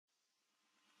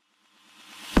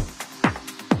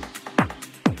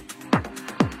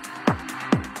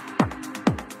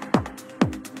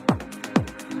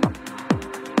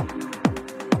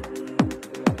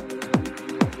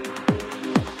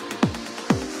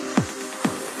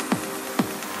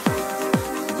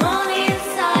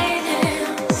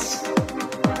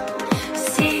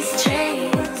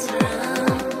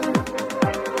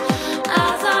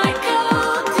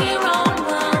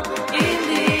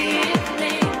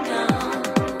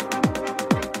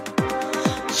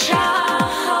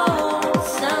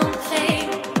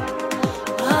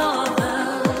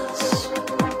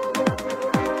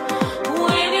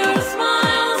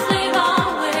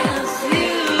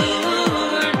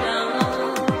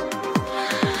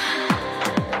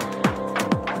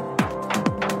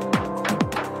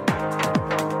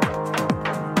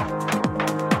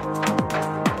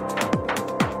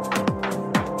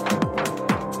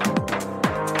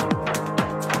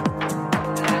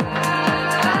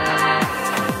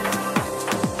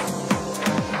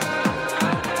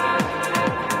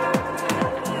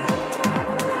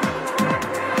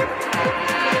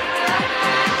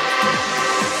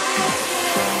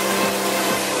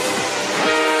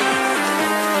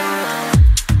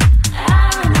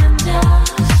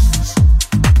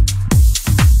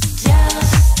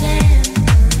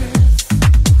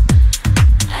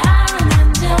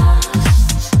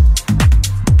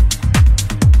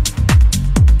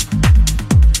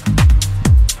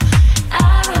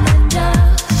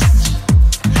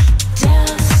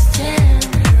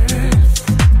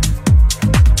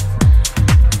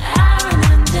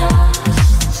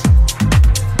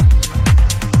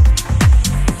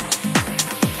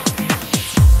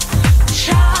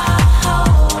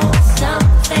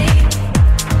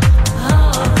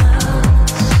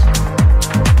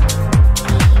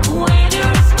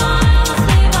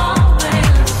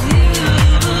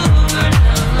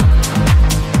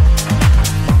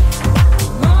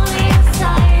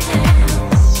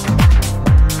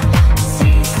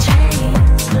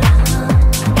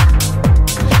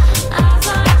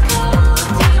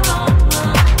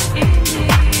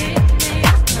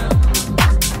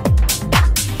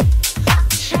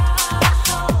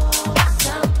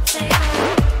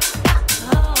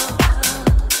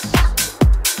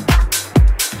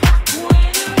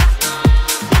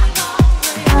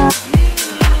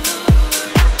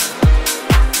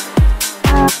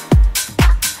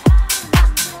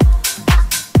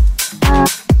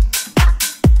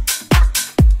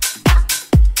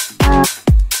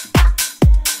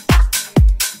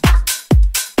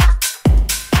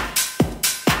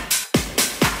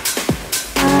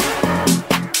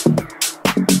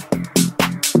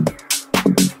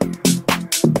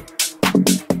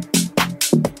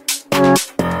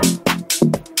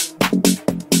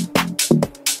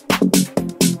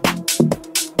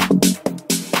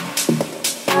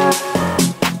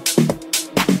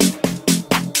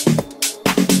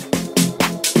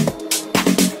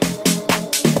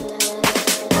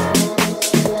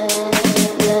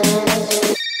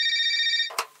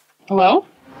Hello?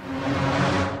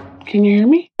 Can you hear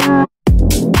me?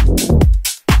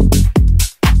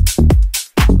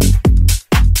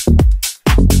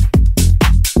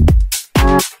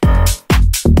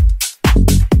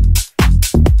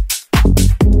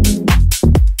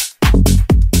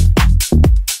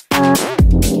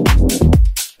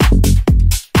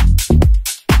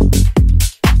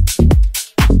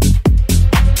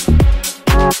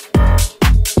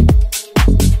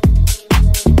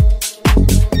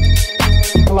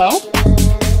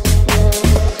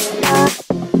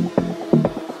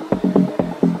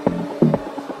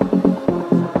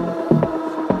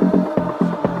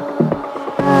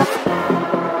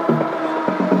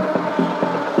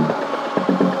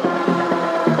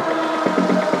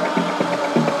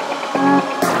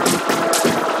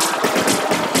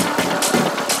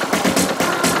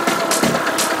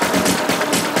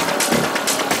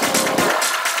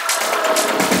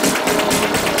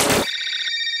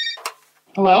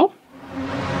 Hello?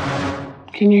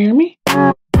 Can you hear me?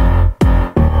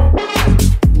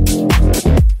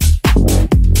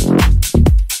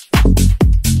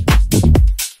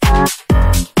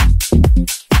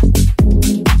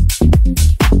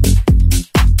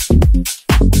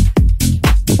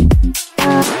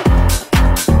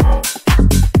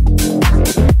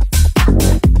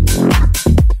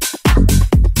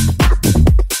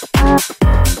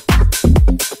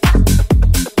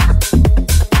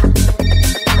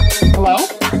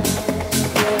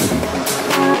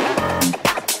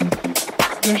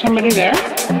 Is there somebody there?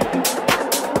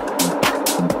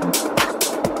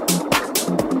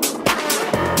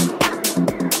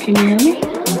 Can you hear me?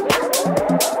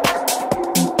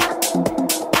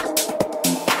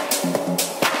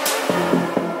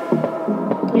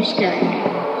 You're scaring me.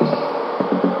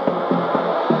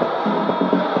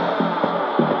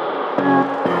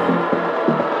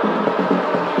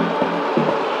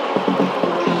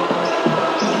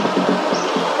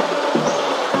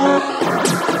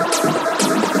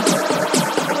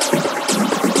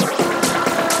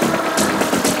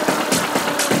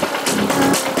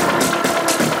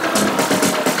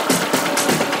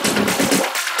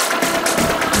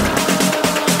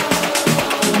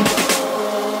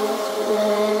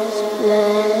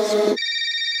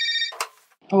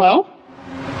 Hello?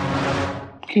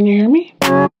 Can you hear me?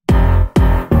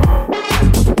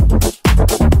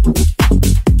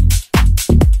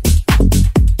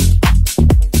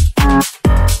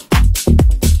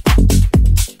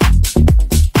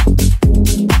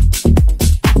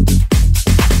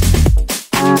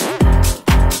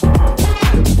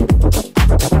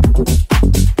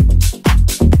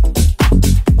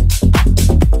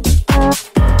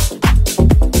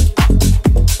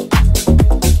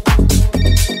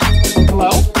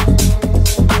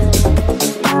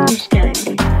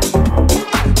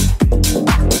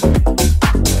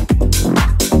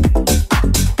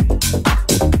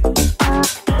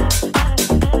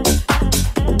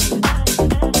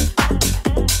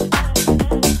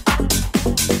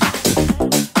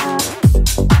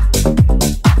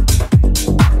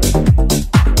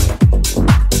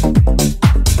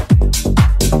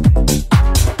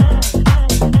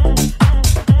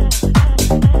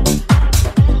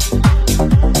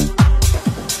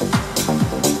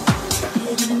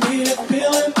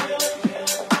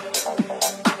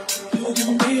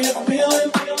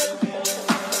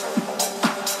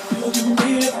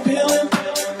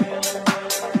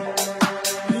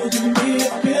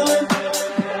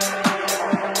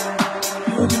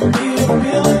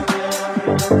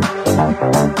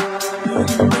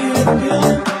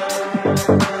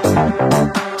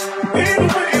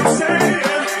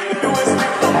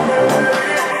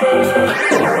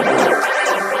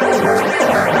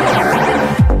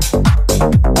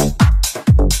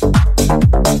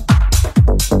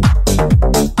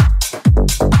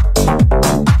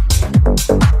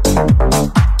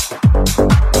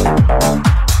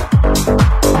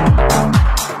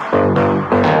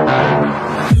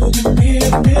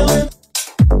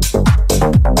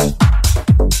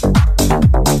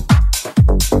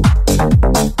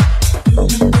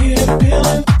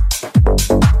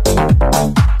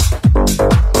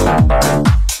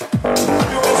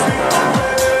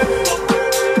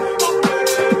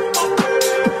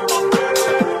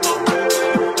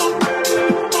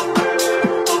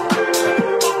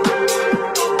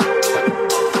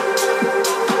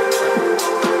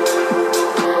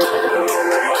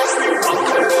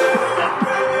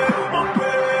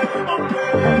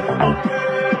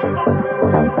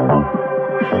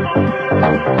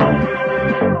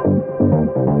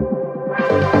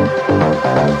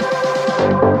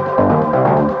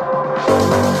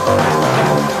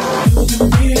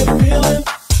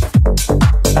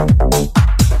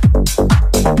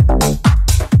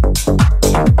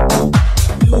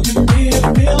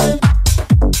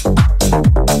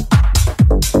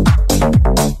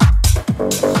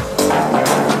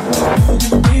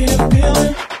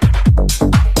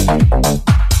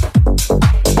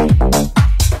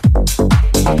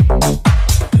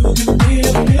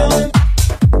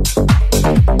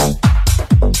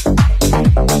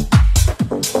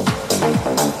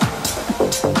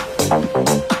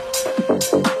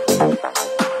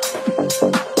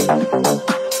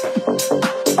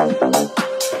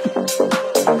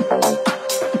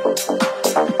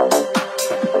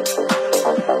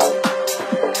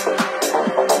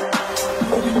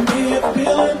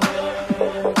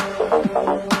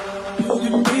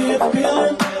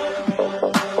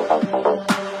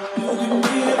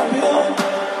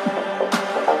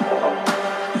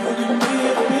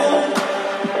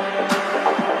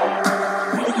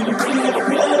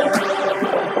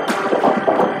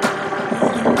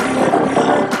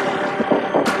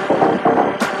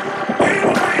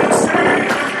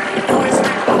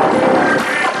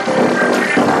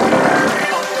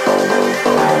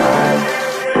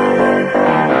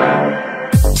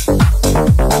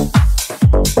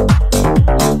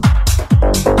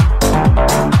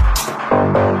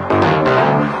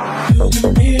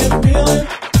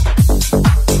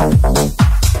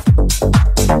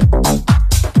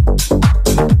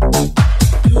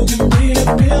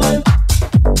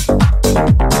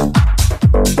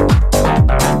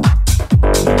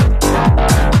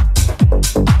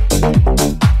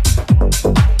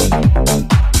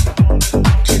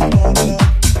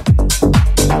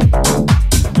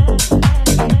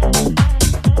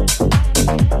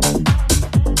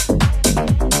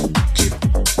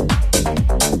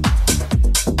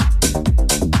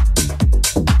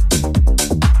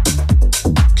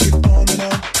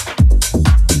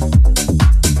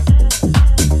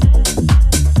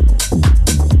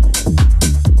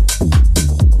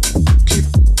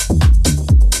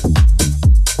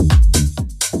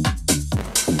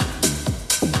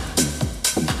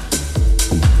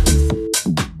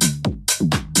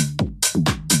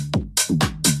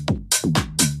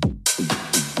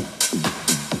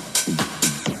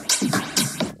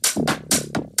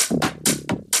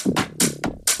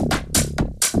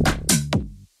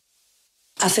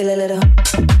 I feel a little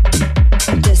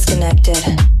disconnected.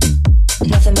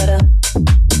 Nothing better,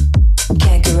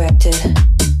 can't correct it.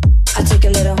 I take a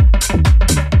little,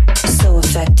 so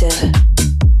effective.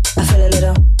 I feel a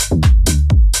little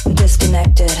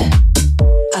disconnected.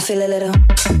 I feel a little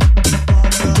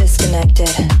disconnected.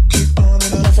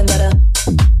 Nothing better,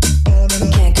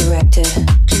 can't correct it.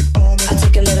 I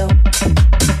take a little,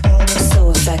 so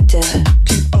effective.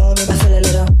 I feel a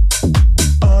little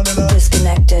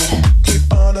disconnected.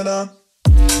 Keep on and on.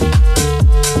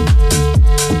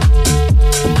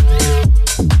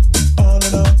 On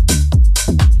and on.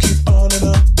 Keep on and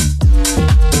on.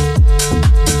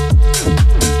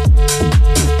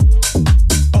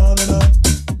 On and on.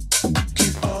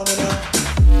 Keep on and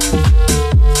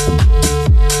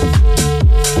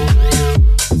on.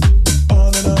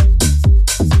 On and on.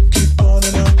 Keep on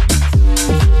and on.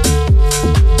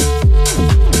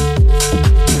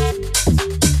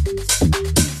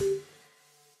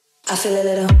 I feel a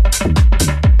little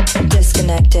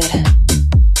disconnected.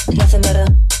 Nothing better,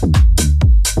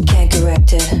 can't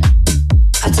correct it.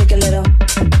 I take a little,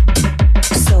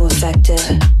 so effective.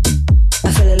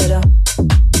 I feel a little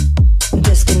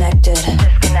disconnected.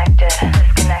 Disconnected,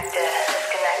 disconnected, disconnected,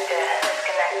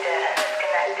 disconnected,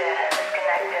 disconnected,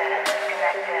 disconnected,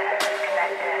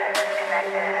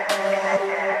 disconnected,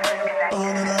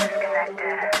 On and on.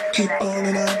 Keep on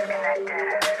and on.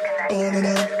 On and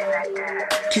on.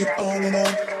 Keep on and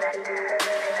on.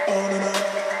 On and on.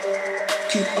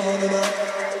 Keep on and on.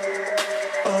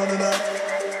 On and on.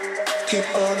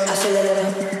 Keep on and I on. feel a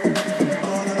little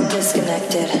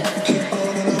disconnected. Keep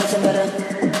on and on. Nothing better,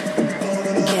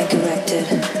 can't correct it.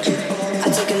 I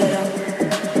take a little,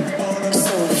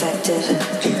 so effective.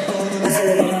 I feel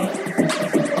a little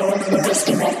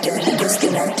disconnected,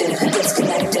 disconnected,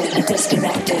 disconnected,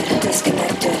 disconnected,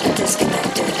 disconnected,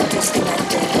 disconnected,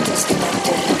 disconnected,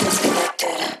 disconnected,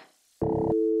 disconnected.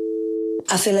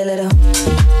 I feel a little.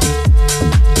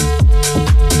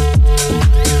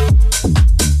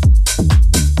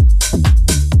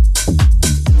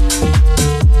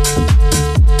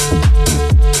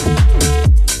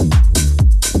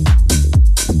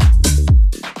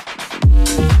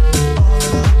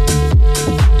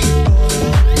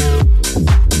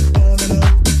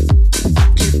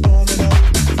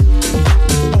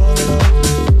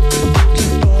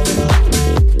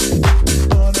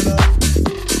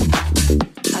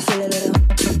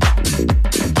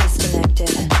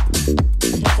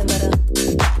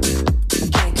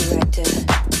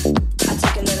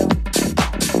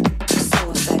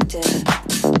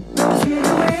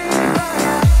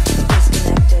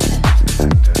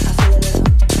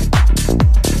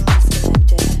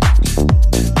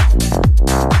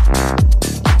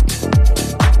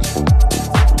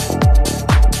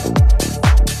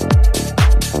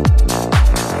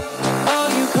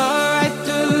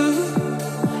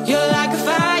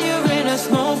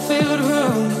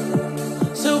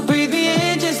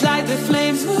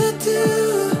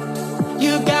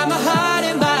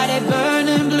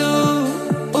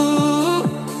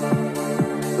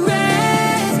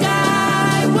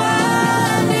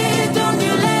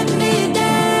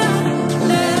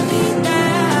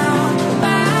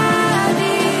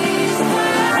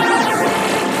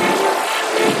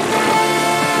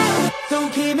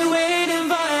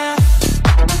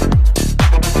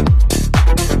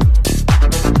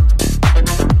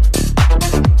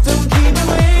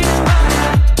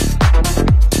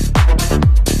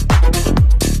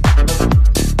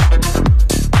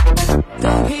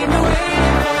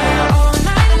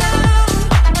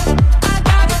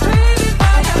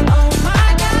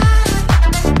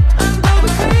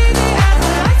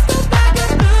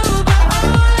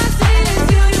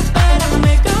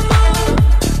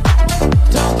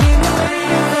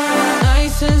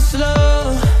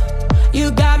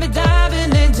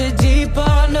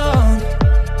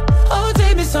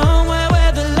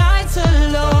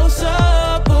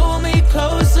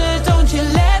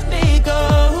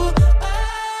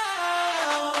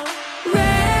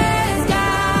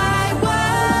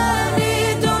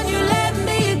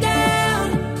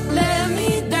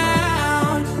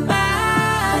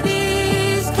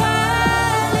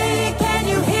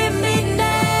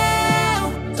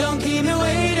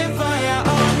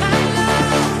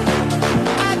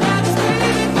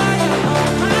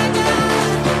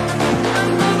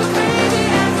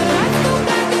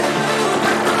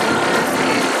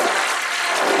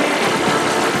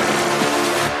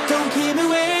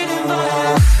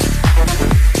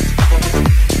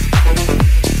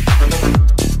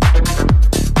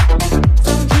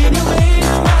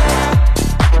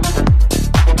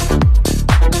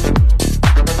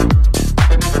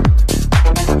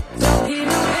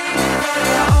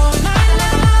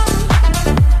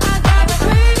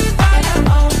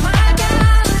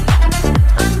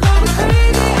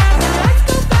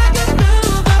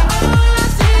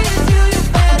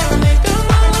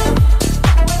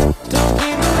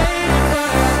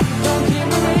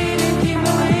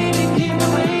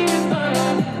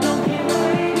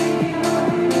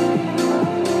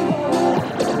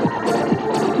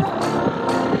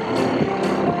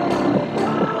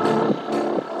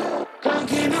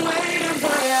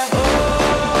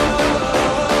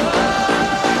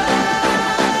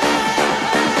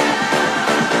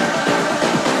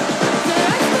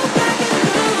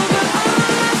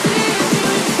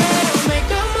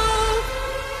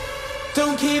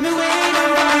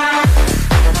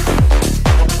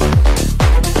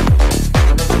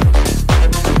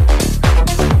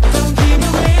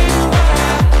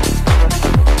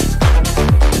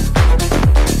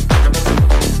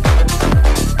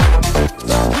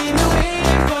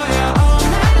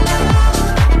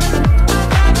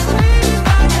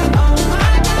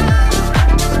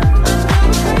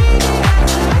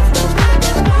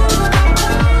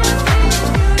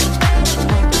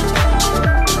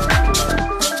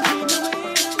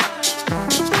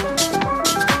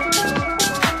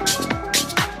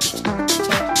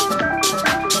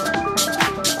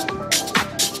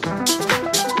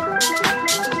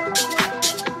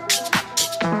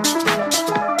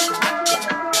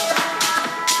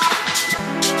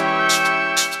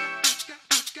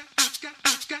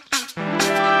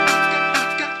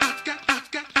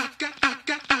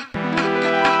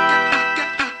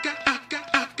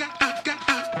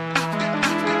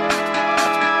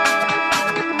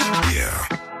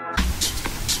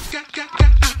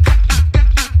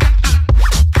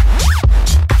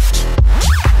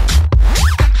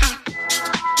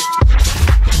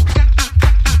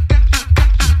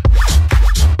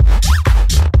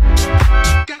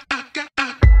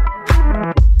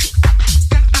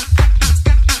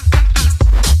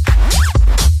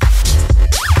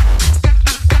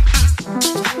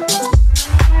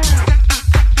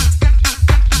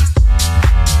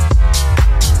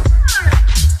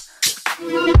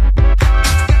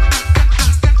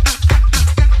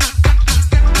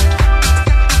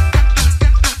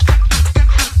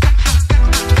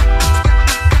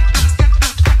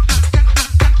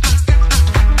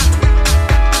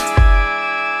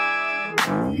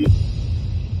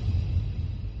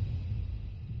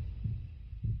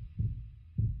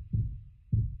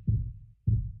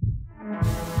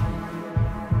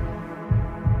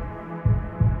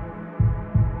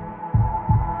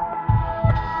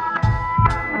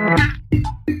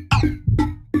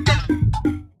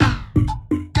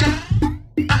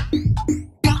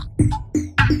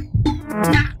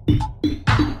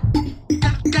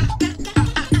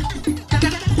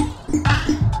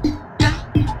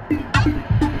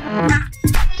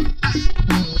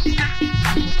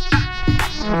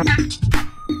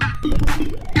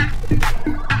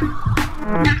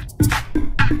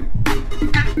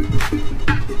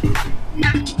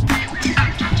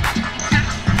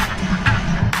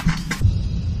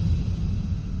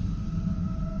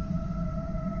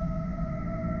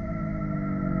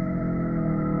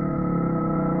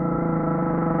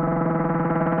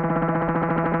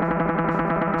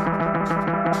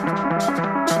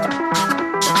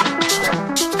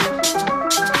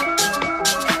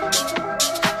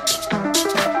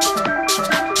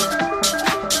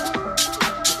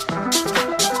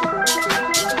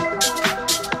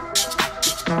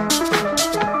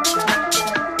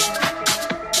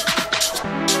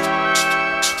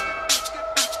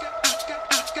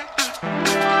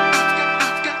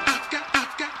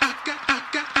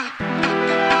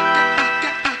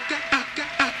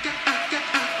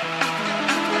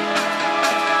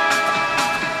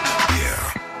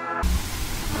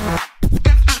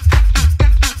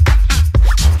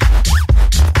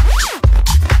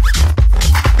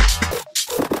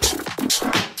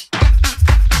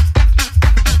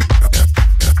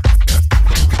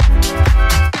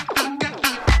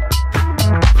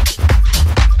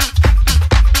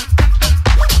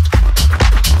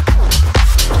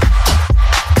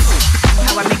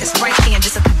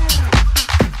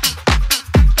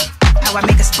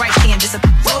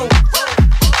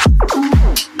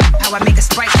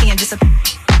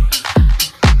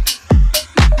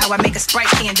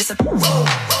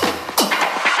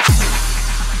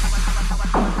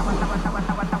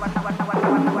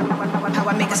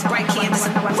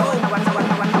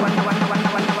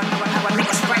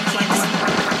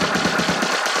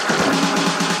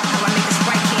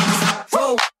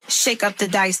 Shake up the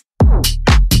dice.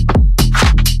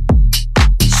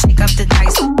 Shake up the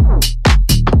dice.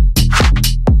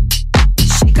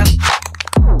 Shake up.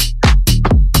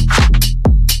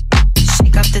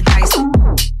 Shake up the dice.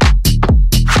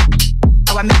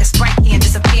 How I make a Sprite can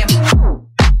disappear.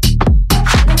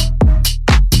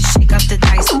 Shake up the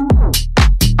dice.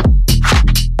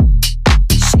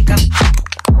 Shake up.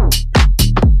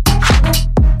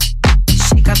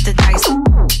 Shake up the dice.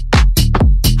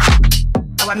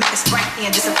 I make a Sprite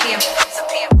can disappear.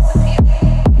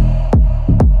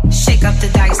 Shake up the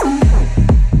dice.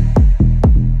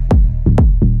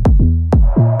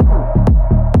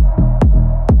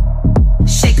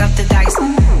 Shake up the dice.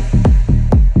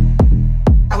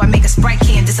 How I make a Sprite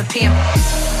can disappear.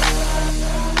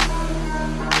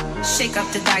 Shake up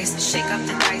the dice. Shake up the dice. Shake up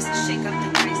the dice. Shake up the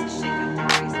dice.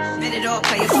 Bet it all,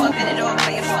 play it fuck. Bet it all,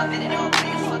 play it fuck. Bet it all,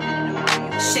 play it fuck. Bet it all, play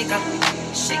it fuck. Shake up.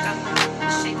 Shake up.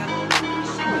 Shake up.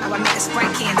 How I make a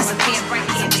Sprite can disappear. Sprite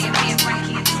can disappear. Sprite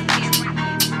can disappear.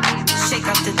 Shake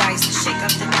up the dice. Shake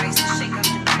up the dice. Shake up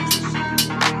the dice.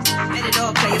 Bet it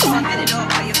all, play it fun. Bet it all,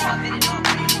 play it fun. Bet it all,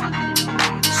 play it fun.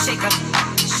 Shake up.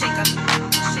 Shake up.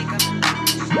 Shake up.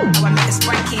 How I make a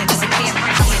Sprite can disappear.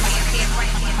 Sprite can disappear.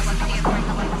 Sprite can disappear.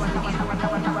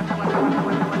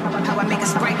 How I make a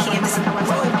Sprite can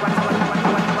disappear.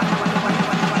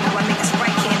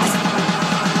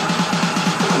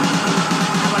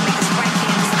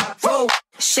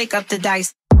 Shake up the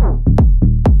dice.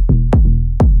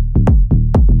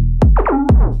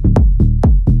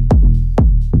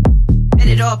 Let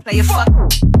it all play a fuck.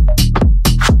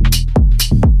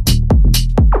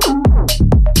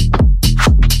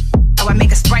 How I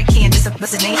make a Sprite can disappear.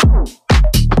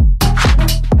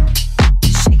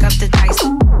 Shake up the dice.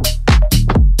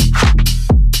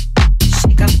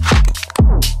 Shake up.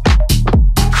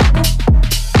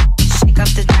 Shake up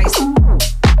the dice.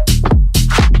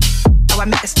 I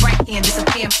make a Sprite can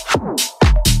disappear.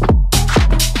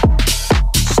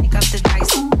 Shake up the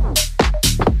dice.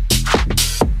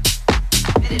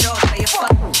 Let it all play a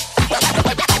fuck.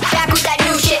 Back with that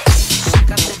new shit. Shake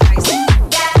up the dice.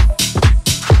 Yeah.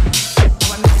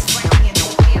 I make a Sprite can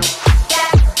disappear.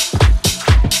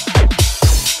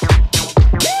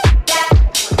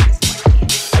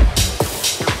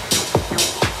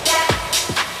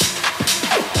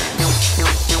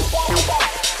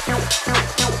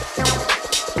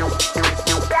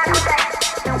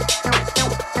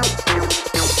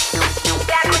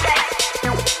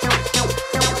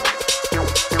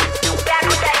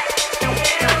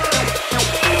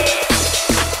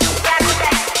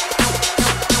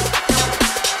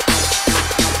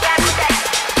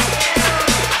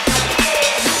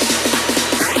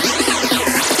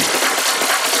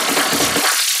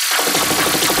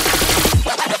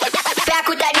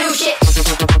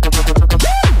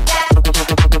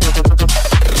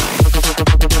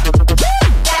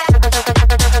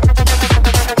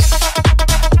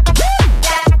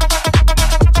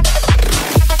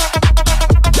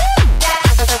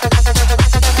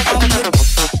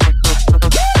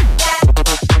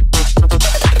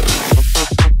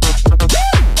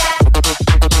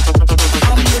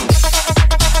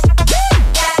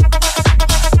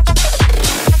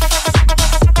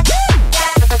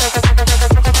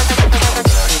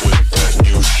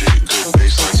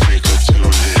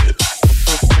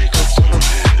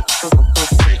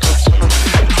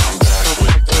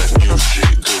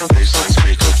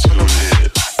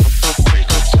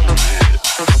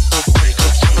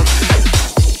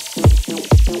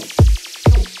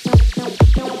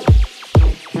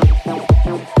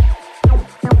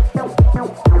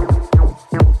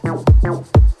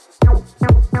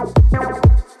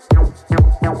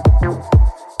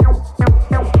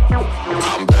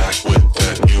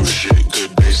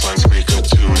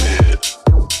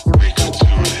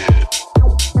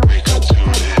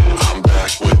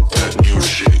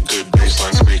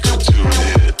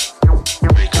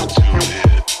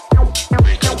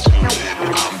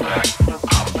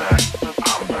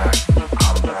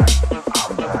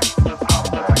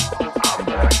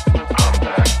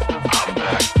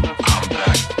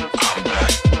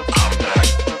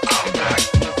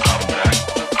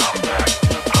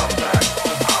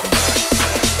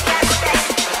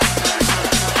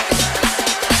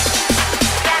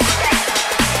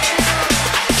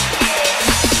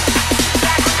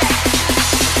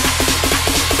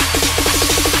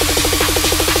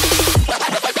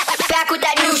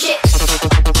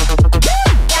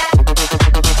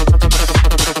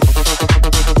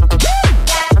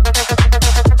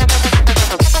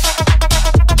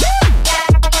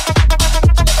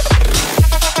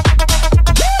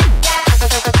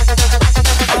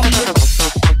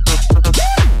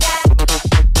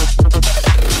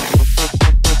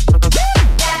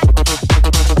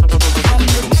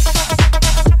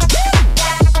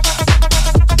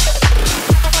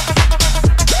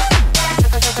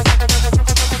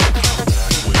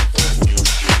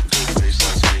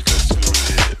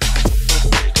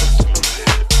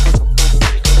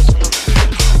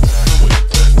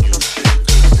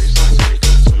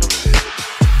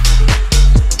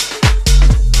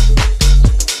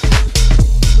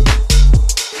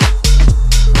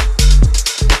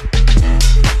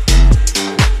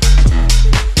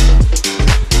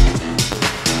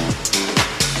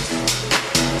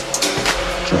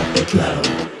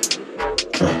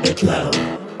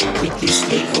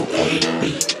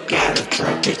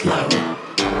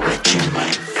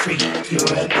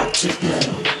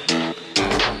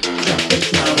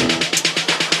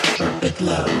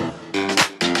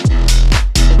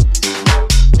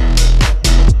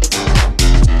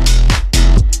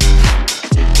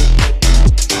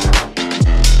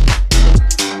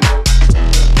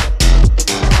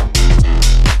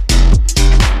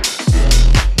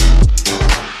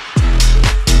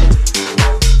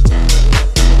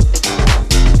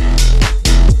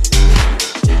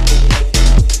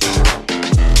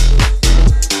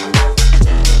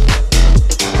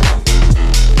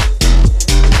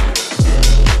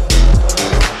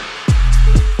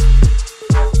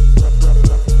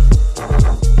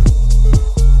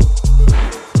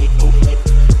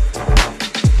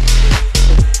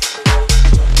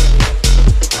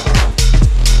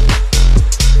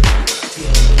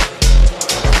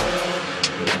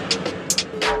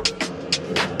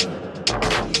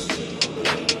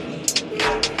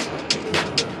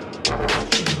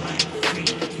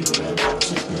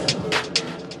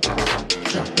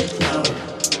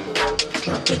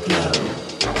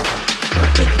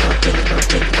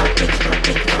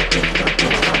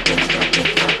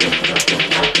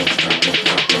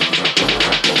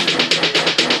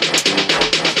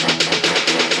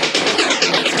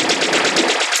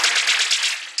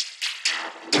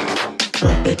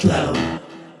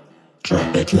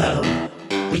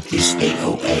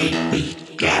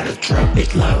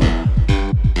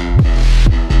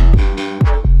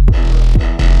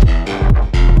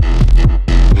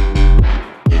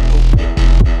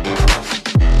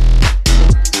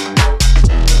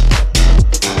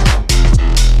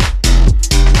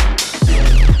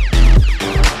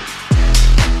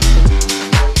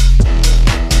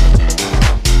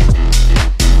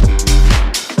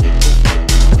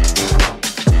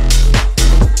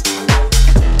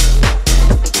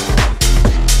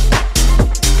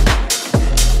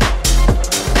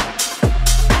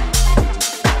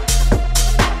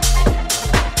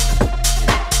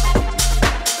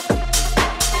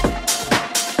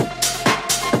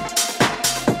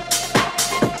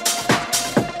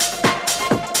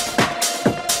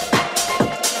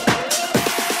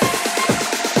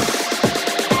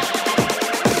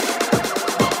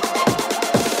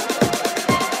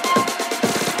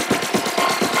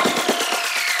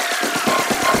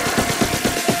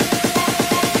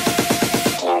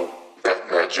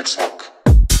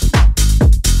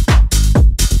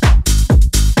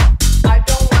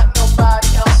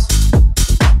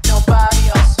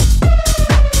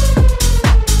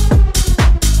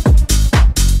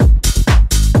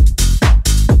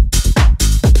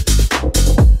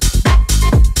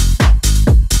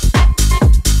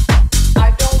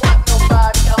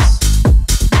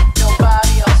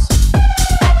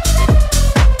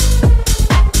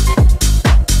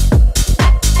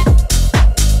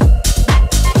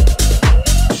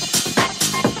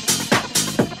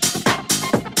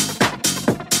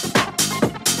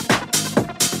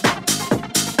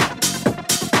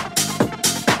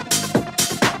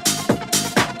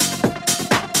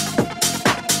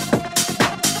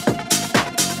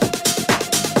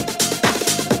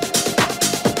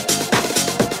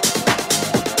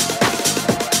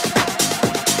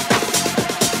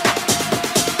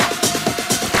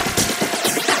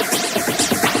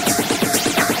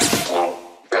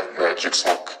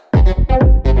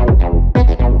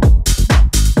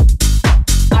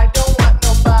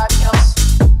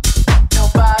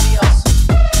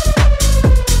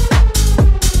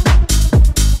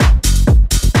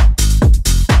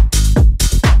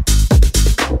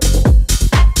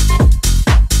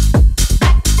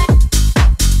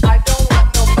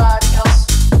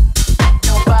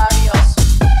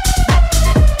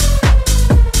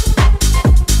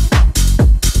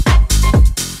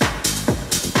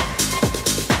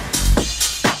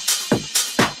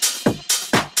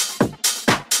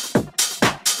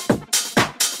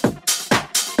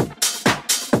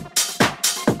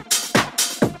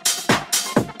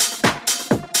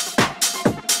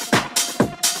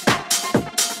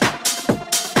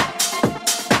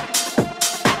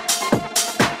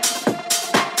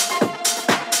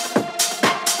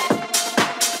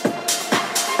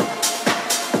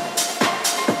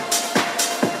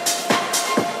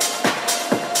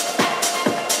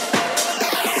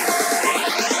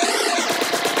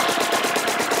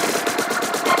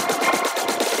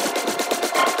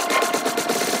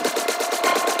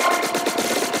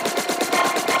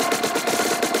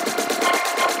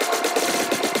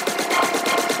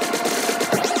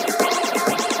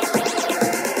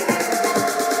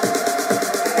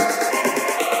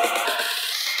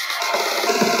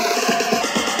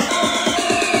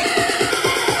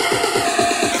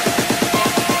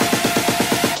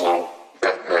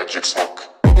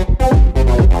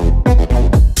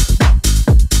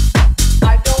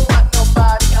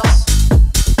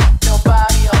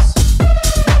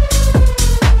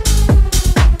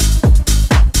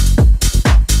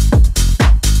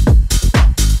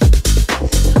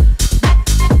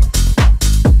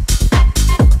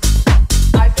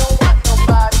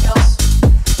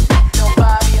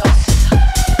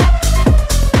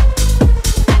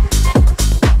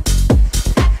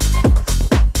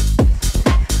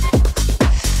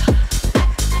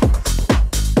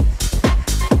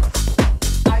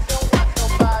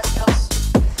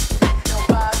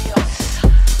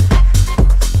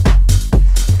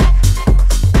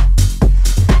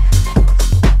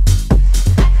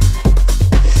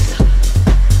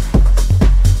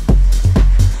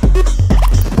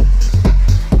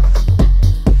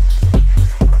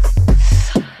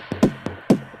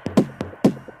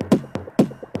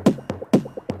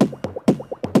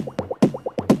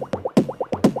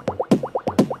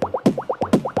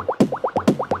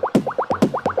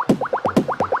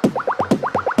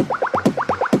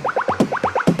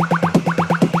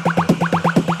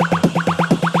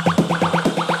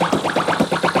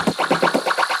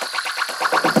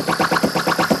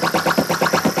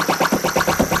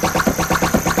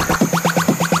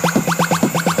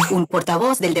 Un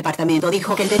portavoz del departamento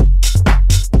dijo que el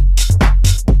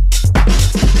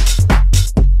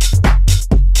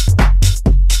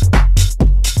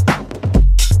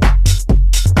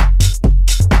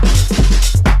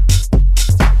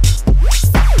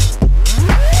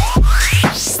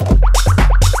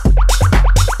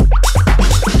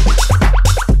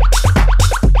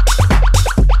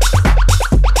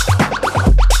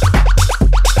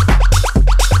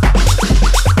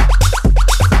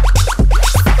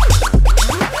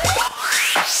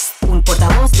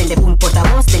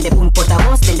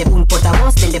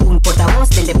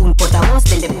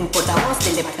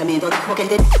departamento dijo que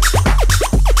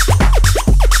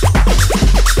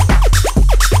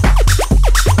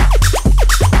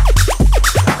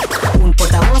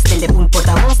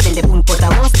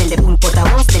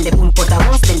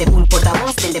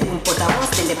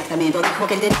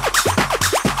el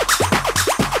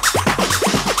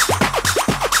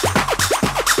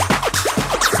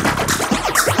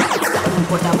un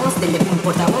portavoz del un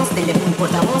portavoz del un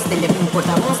portavoz del un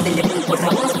portavoz del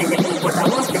un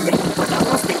portavoz del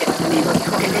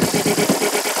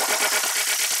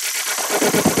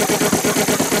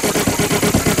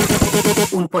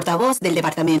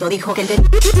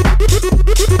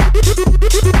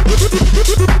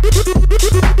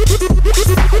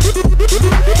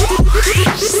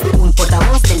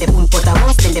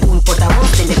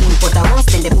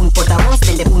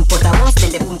un portavoz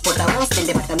del un portavoz del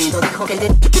departamento dijo que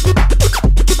el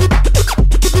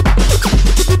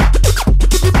un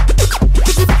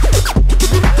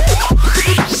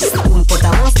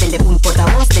portavoz del un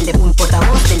portavoz del un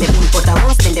portavoz del un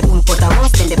portavoz del un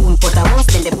portavoz del un portavoz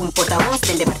del un portavoz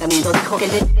del departamento dijo que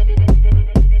el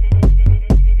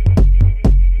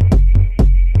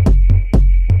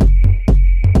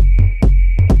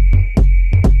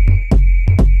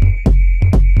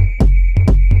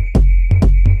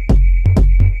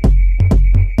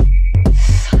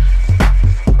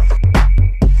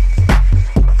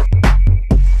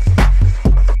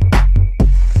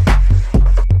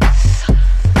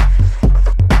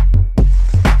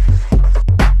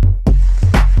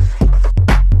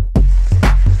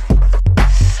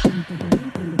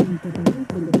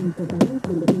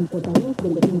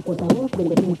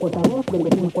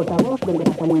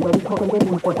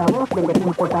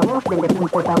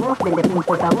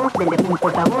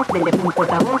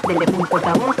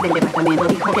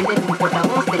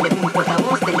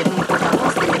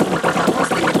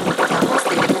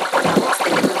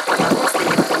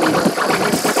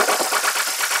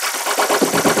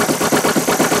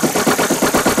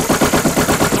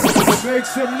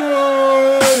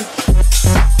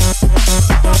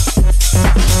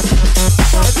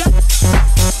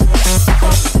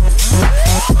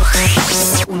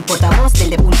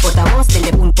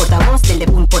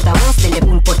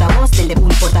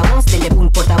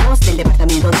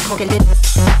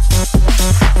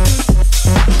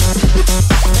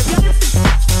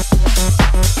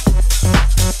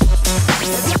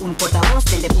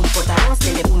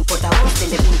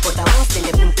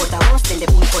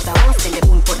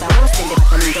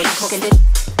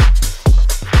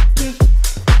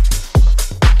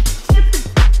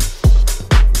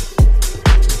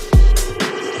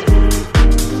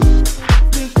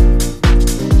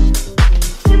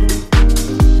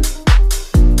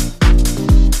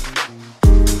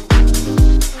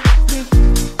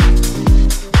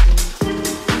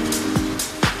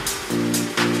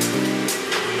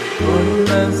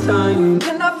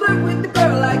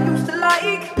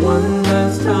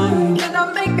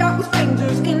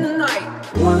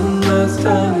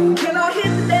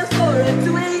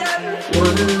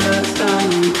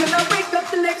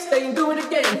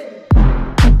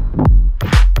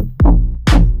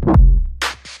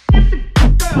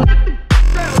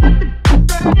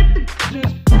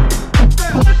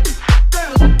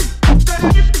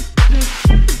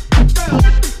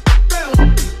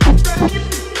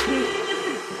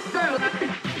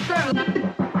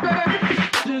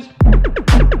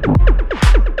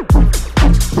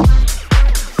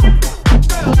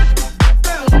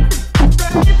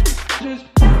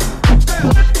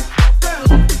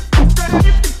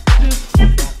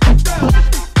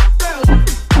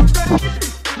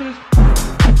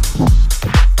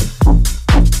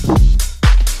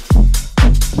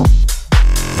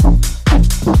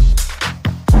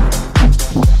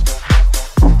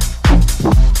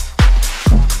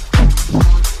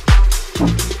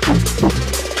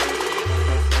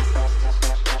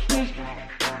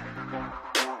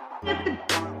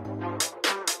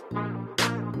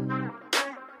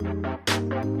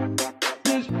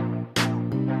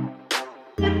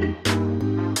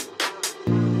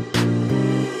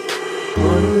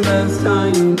One last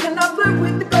time. Can I flirt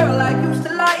with the girl I used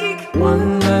to like?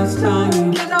 One last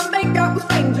time. Can I make out with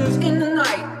strangers in the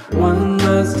night? One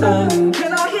last time.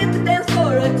 Can I hit the dance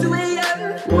floor at 2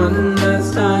 a.m.? One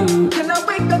last time. Can I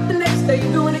wake up the next day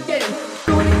doing it again?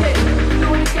 Do it again,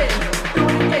 do it again, do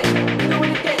it again, do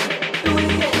it again, do it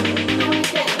again, do it again,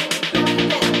 do it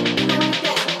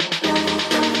again,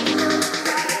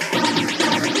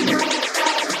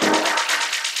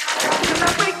 Can I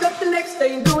wake up the next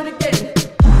day and do it again?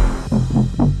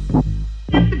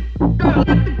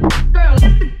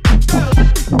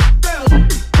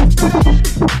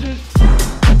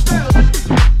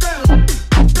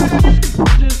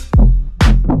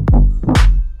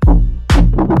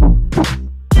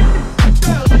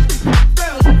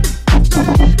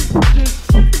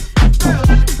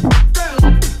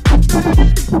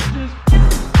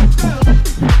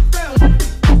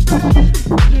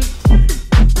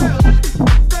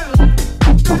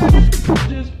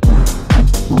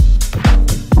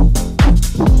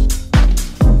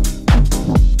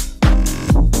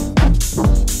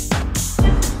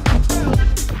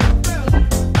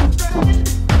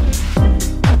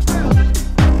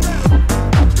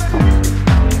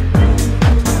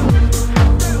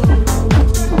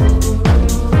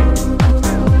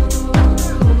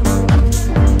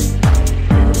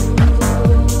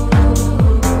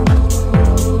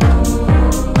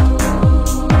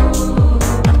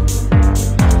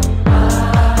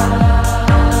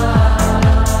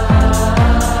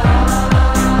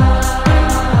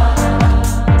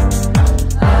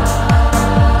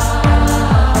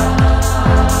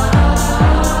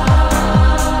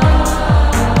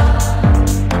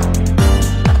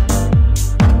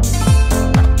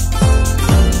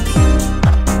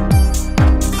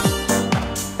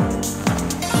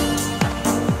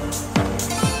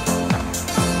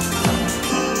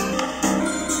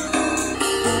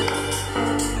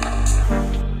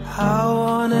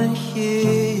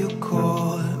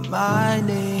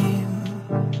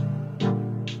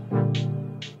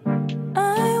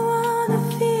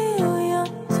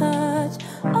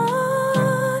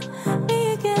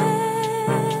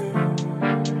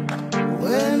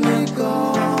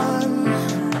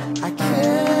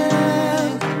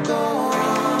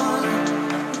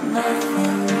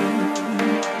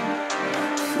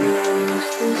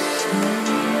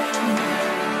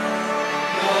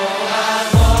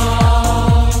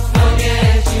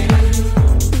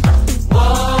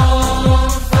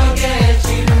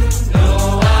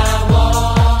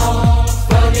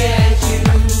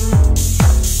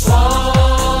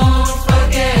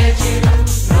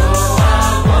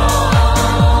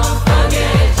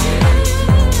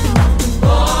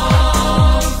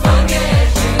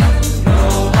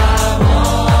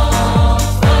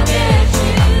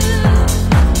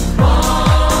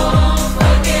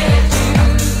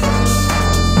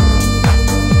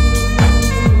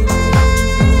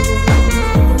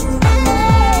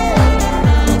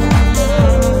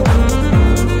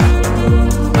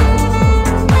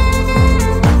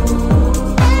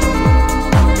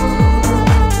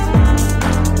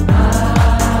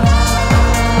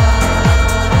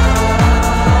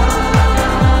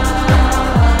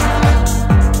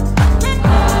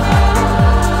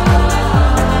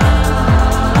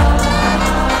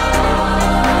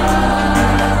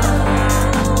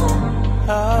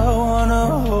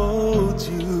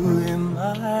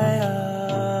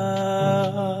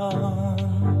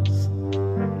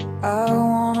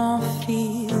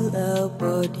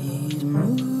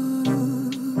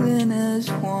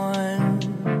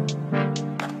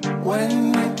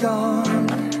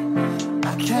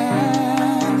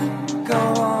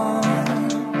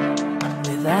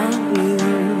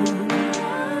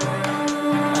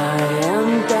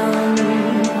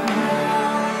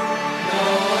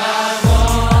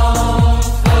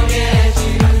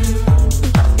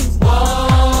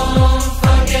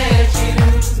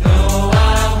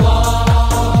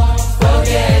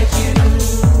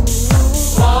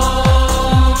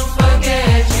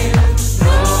 Forget you.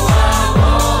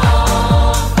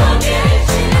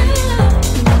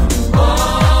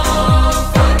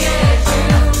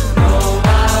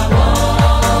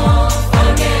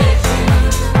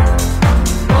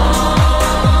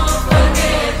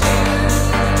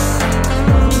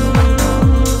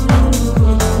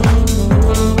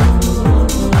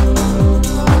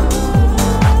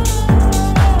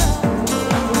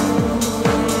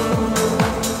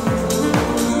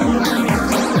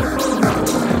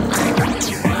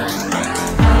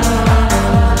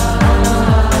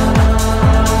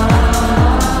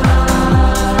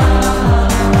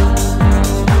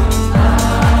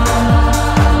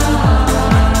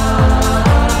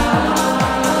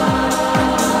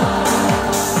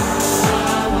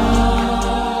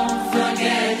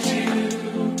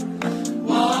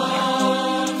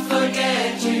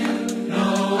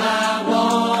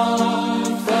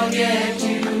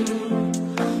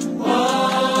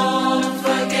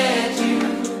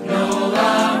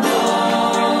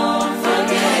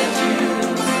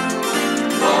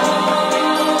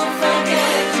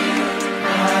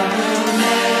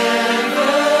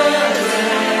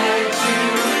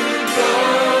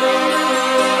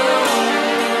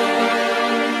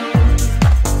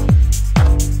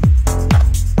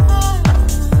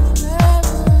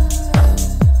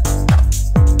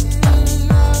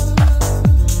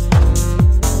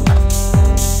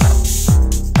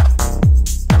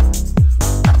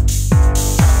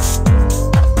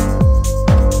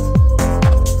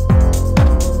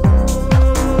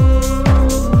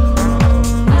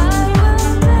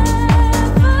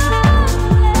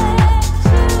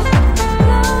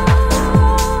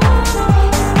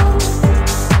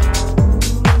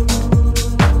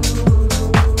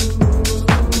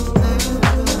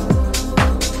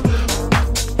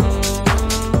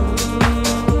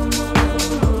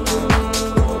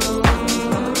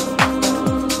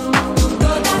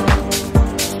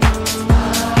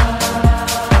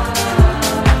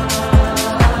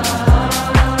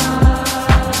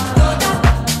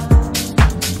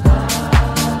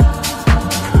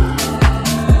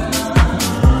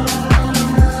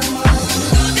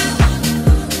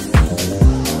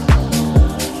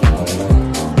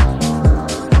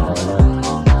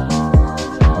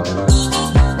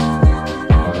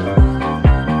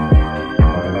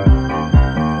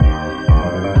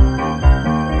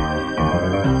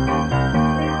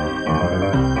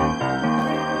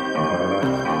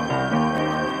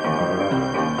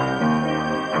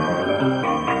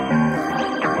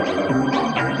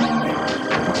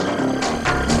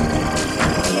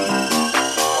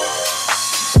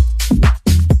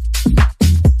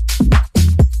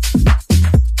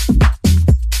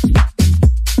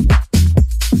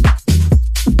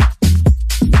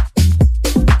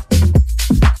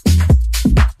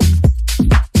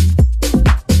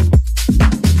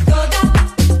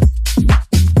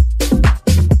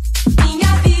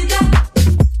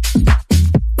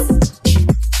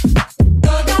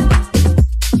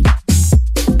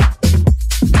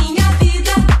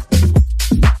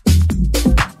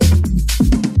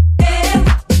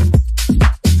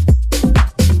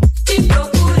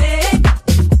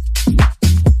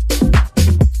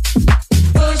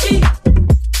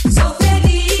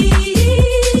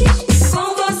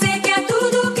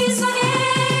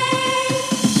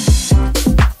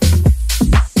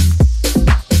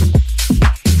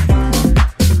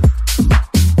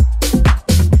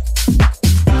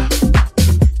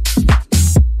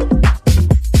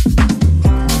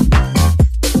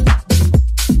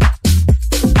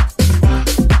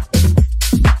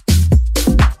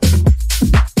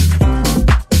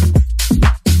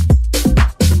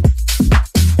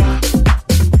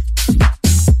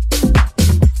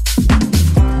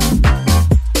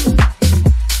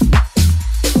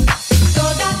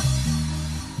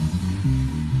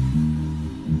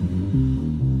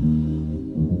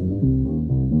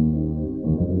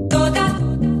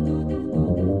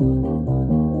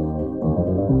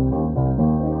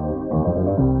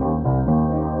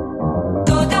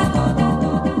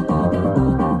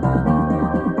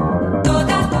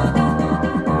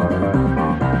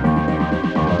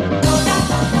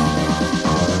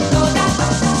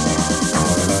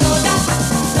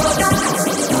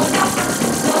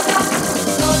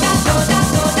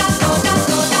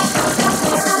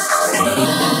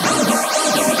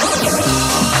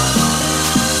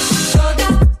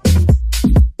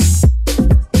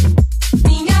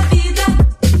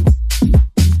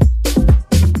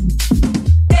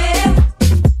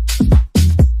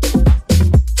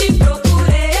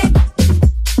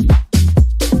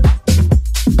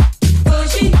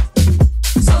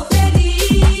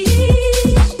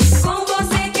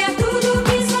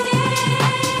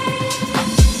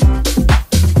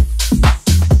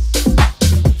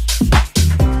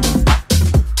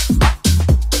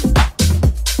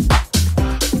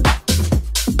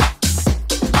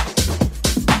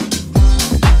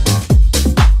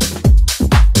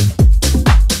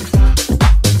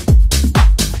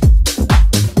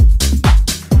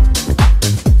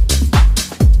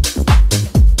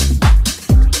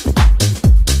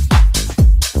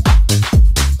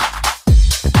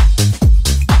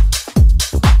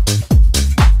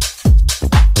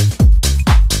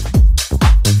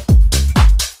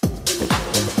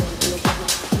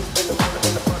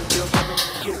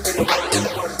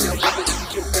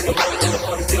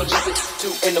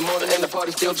 the morning and the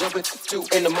party still jumping.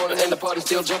 2 in the morning and the party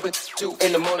still jumping. 2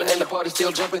 in the morning and the party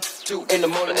still jumping. 2 in the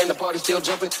morning and the party still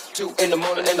jumping. 2 in the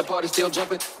morning and the party still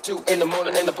jumping. 2 in the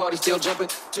morning and the party still jumping.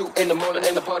 2 in the morning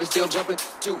and the party still jumping.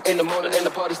 2 in the morning and the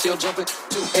party still jumping.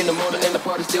 2 in the morning and the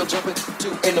party still jumping.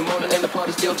 2 in the morning and the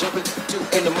party still jumping. 2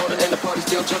 in the morning and the party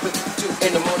still jumping. 2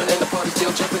 in the morning and the party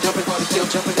still jumping. Jumping, party still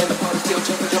jumping, and the party still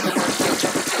jumping. Jumping, party still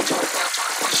jumping.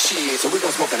 Shit, so we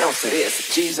gon' smoke an ounce of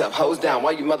this. G's up, hoes down,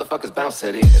 while you motherfuckers bounce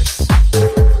to this.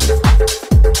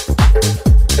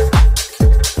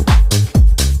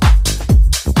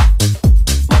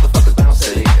 Motherfuckers bounce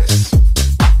to this.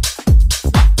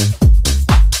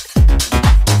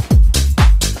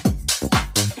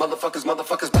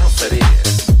 Motherfuckers bounce to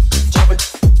this. Jump it.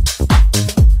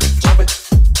 Jump it.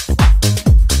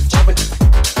 Jump it.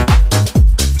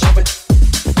 Jump it.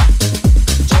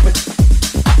 Jump it.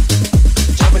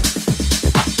 Jump it.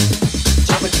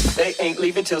 Jump it. They ain't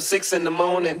leaving till 6 in the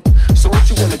morning. So what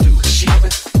you wanna do? Jump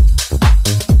it.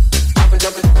 Jump it,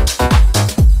 jump it.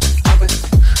 Jump it.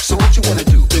 So what you wanna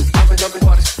do? Jump it, jump it,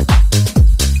 party.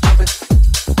 Jump it.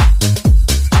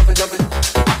 Jump it, jump it.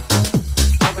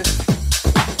 Jump it.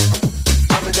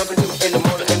 Jump it, jump it. In the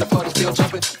morning and the party still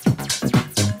jumping.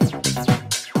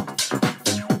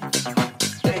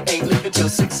 They ain't leaving till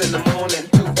 6 in the morning.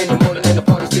 2 in the morning and the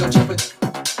party still jumping.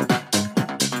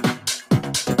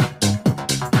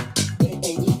 They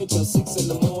ain't leaving till 6 in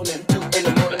the morning. 2 in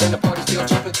the morning and the party still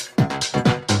jumping.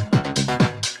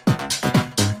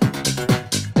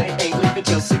 They ain't leaving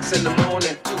till 6 in the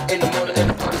morning. 2 in the morning and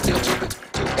the party still jumping.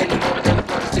 2 in the morning and the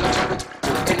party still jumping.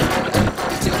 2 in the morning and the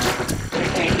party still jumping. They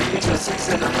ain't leaving till 6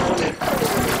 in the morning.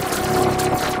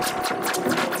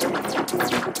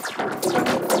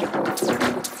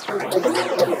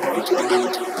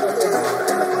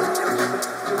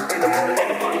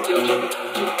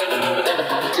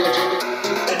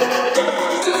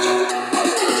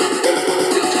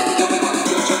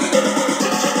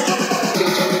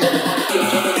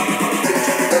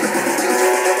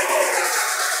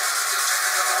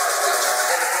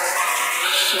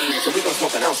 So we gon'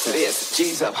 smoke an ounce of this.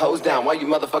 G's up, hoes down, while you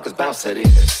motherfuckers bounce to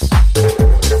this.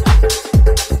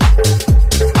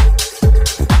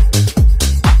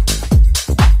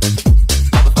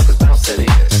 Motherfuckers bounce to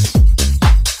this.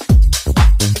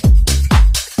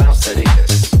 Bounce to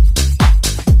this.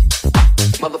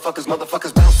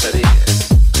 Motherfuckers bounce to this.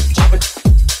 Jump it.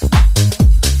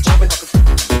 Jump it.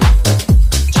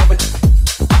 Jump it.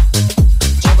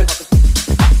 Jump it.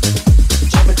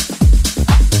 Jump it.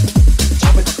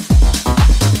 Jump it.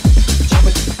 Jump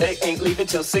it. They ain't leaving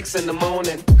till 6 in the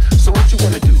morning. So what you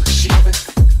wanna do? Jump it.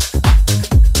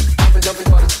 Jump it, jump it,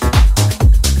 party.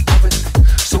 Jump it.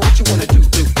 So what you wanna do?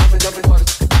 Jump it, jump it, party.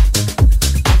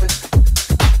 Jump it.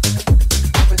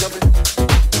 Jump it, jump it.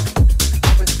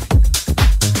 Jump it.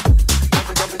 Jump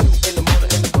it, jump it. In the morning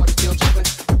and the party still jumping.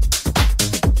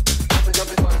 Jump it,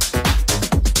 jump it, party.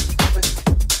 Jump it.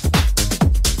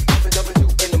 Jump it, jump it.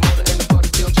 In the morning and the party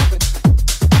still jumping.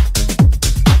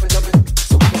 Jump it, jump it.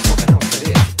 So we gon' smoke an ounce of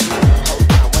this. Hold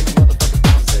down, while you motherfuckers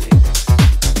bounce to this.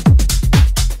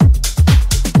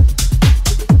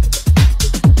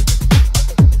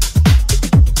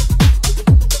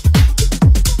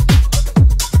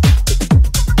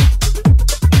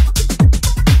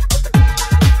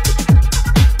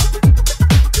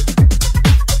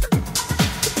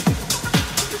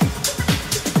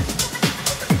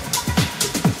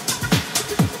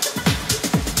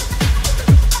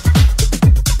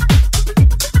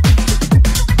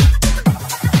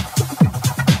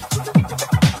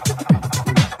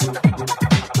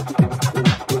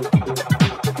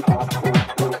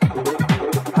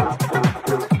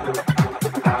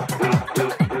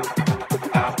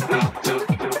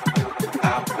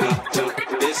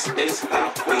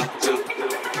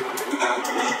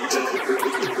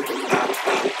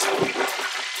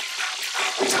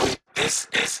 This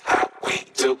is how we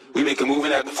do. We make a move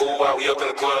and act the fool while we up in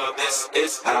the club. This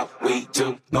is how we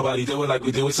do. Nobody do it like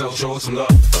we do it, so show us some love.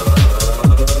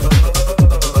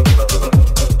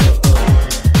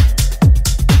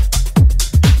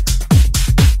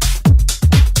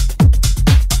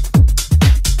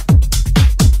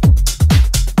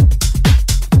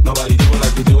 Nobody do it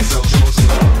like we do it, so show us some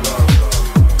love.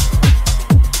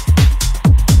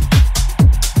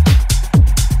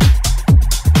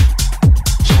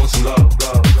 Show us some love.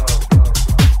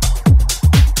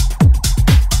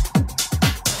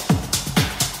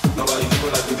 Nobody do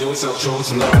it like we do it, so show us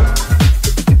some love.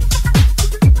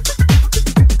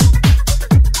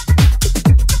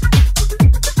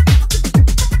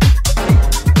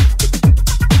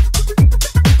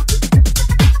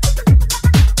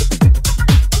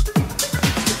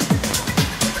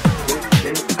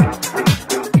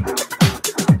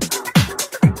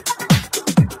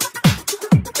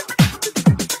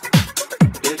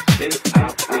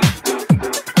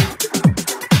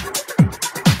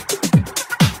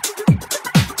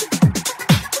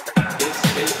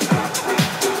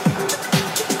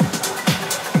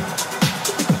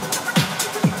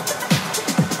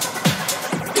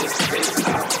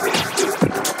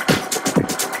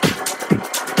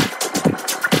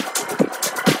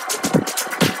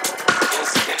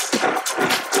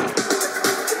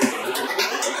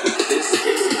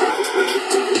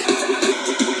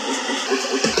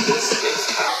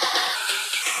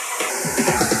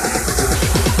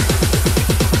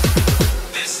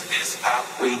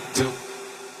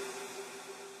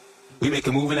 We make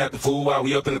a move and act the fool while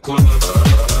we up in the club.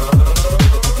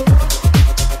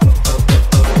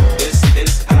 This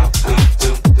is how we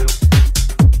do.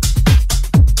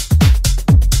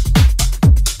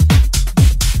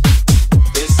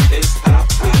 This is how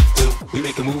we do. We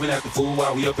make a move and act the fool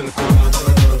while we up in the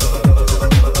club.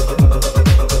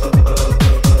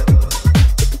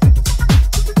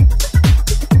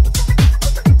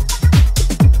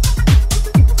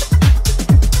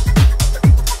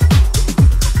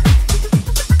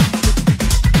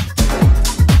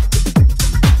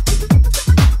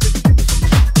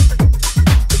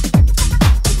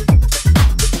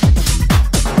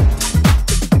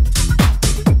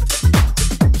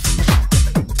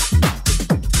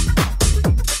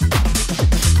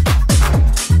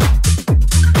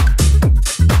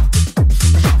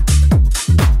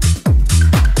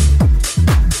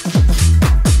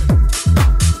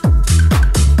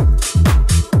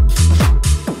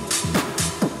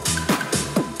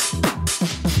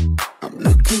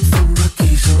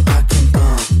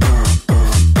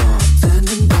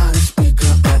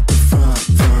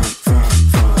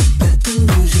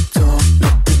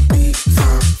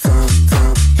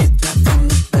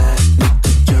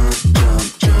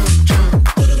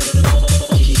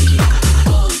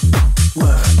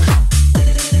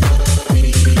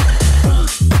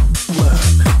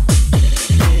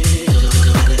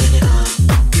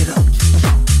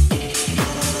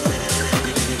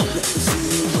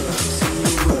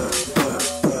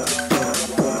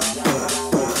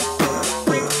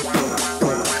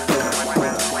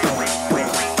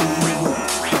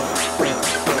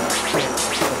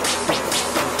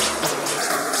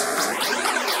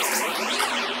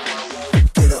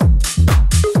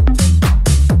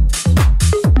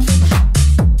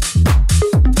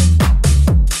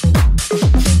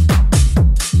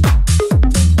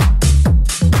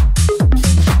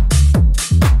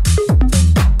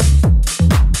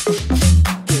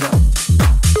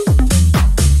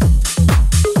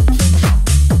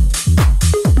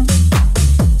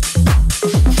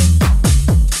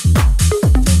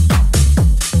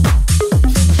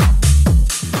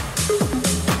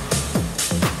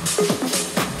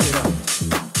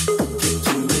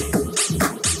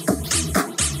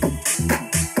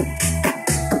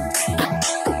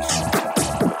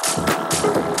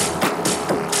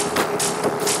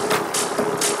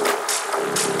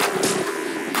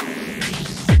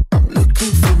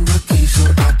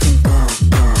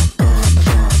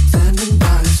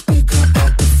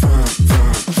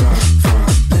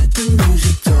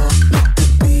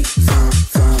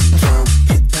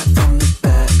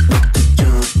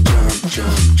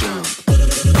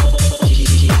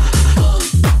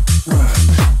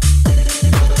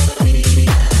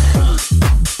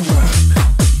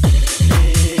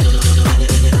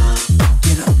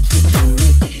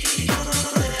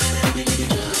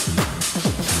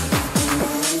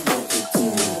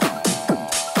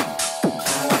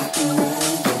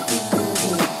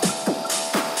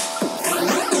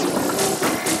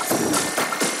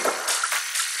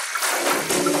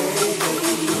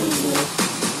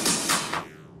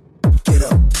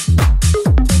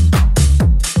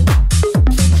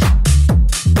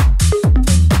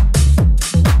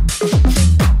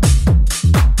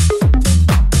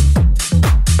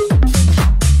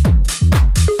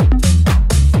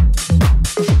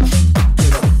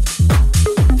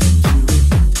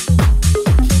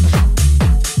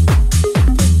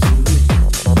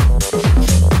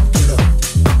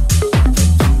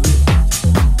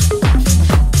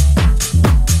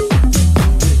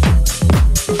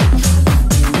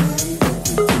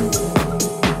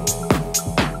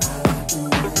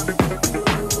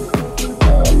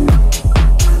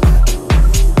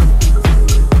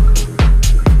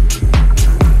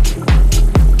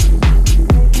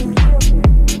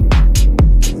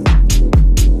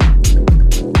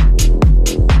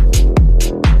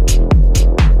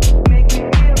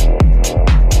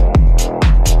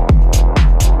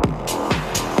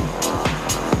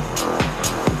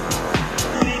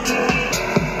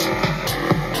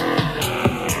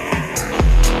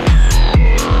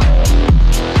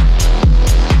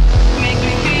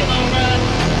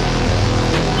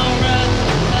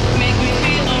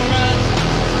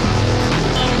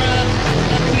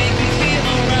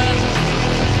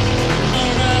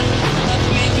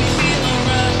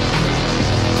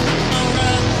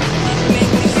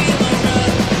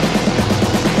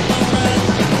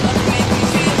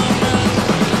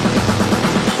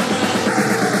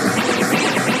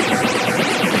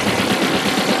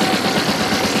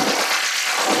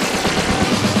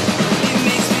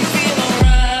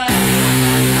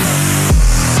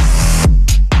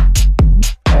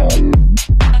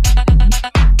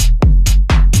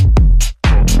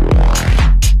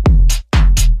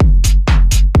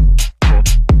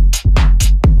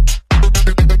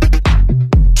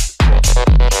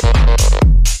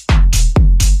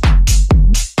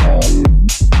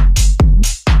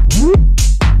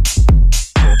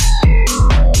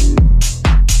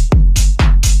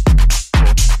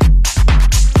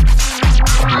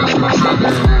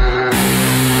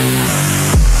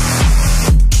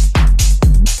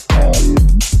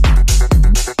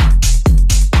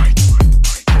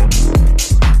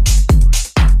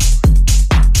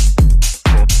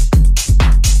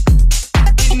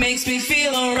 makes me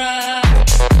feel alright.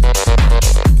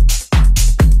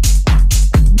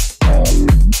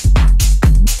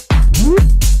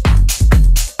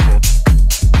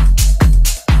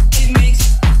 It makes